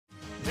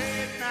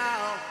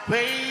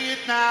play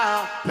it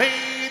now,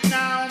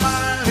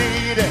 my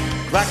lady.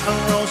 Crack a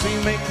rosy,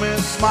 make me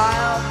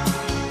smile.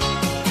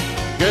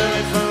 Girl,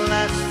 if it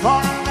lasts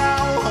for an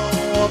hour,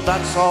 oh,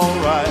 that's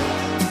alright.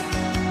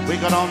 We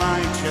got all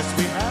night, yes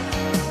we have,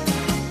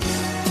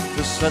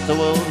 to set the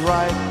world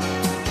right.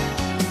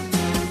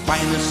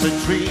 Find us a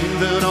dream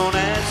that don't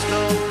ask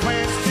no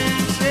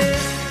questions, yeah.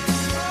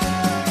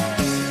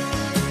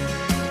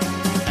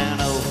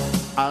 And oh,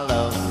 I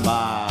love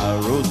my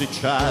rosy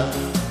child.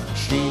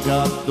 She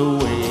got the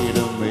way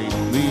to make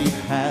me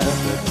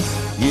happy.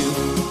 You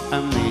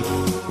and me,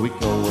 we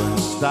go in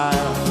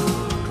style.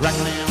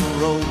 Crackling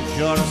road,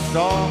 you're a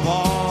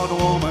star-born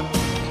woman.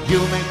 You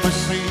make me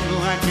sing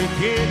like a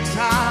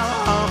guitar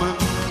humming.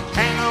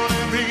 Hang on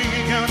and me,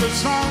 and the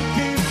song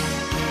keeps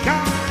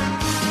going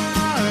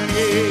on,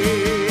 yeah.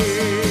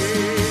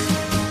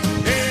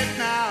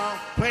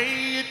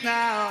 Play it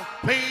now,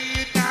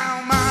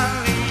 my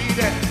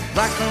lady.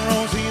 Black and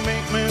rosy,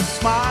 make me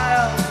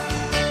smile.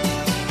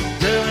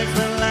 Girl, if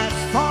it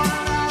lasts for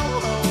an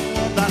hour,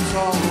 oh, that's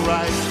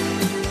alright.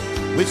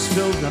 We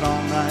still got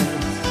all night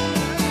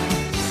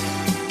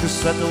to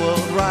set the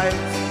world right.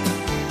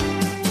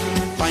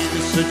 Find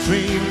us a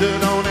dream that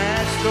don't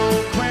ask no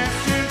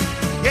questions,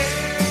 yeah.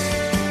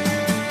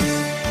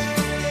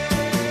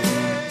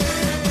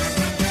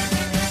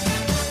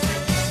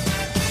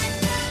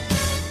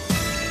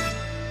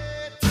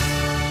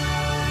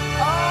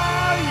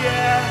 Oh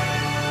yeah.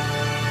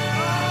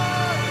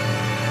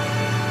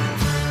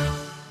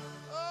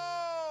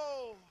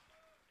 Oh.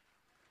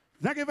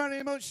 Thank you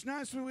very much.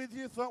 Nice to be with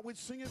you. Thought we'd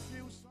sing a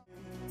few songs.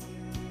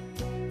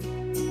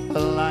 A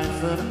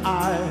life that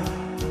I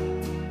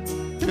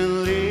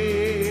can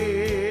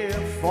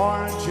live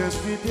for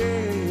just a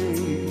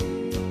day.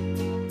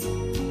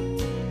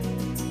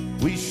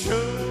 We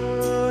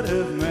should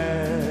have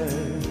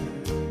met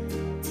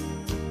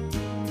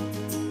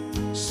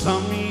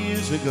some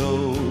years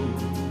ago.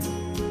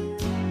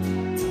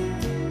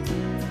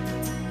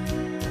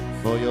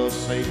 For your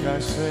sake I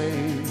say,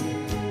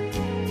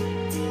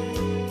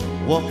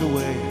 walk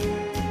away,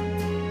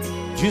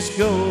 just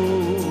go.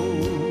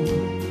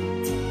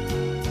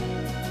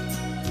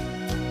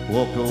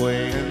 Walk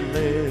away and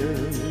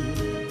live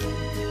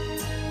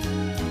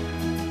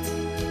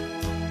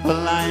a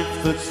life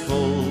that's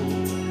full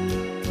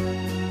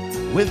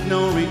with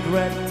no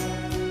regret.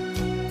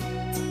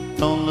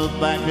 Don't look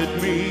back at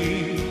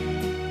me,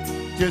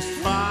 just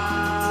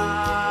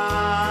try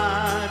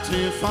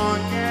to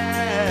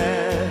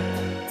forget.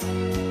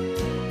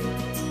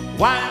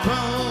 Wipe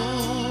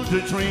out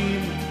the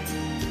dream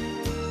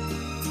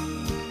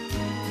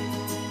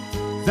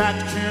that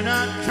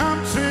cannot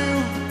come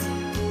true.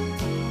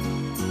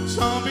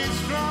 So be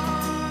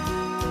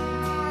strong,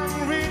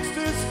 reach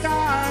the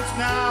stars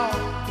now.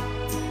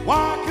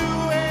 Walk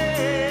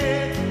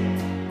away,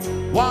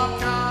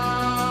 walk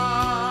on.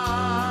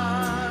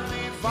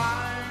 If I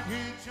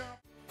could jump,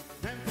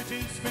 then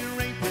produce me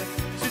rapid.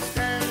 She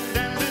stand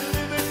and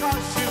deliver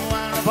cause you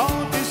are a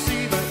bold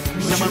deceiver.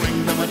 Shimmering,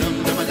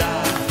 dum-a-dum-dum-a-da.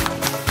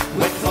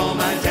 Wait for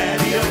my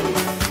daddy-o,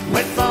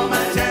 wait for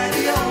my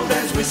daddy-o.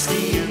 There's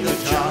whiskey in the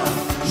jar.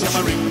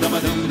 Shimmering,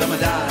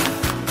 dum-a-dum-dum-a-da.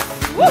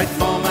 Wait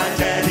for my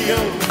daddy-o,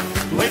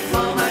 wait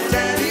for my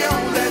daddy-o.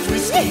 There's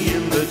whiskey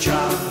in the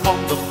jar. On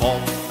the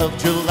 4th of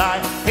July,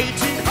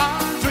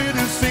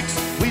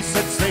 1806, we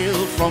set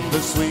sail from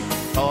the sweet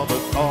harbor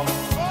port.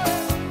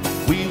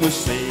 We were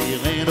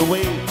sailing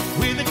away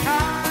with a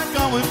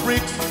cargo of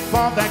bricks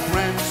for that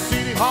grand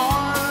city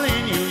hall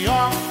in New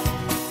York.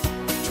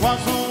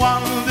 'Twas a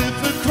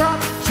wonderful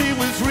crop, she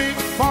was rigged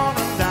for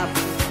a nap.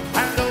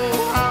 And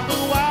oh, how the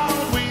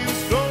wild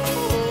winds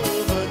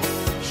drove her.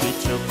 She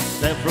took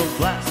several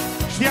blasts.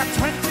 She had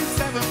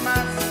 27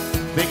 masts.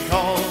 They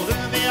called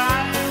her the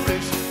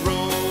Irish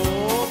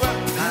Rover.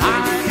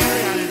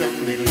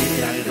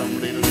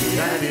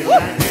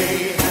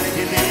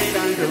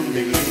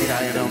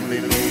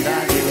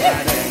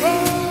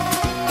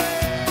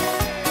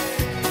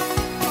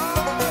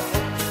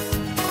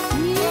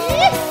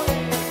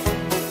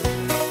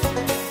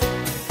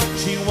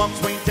 She walks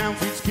way down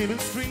Fitzgibbon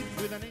Street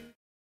with an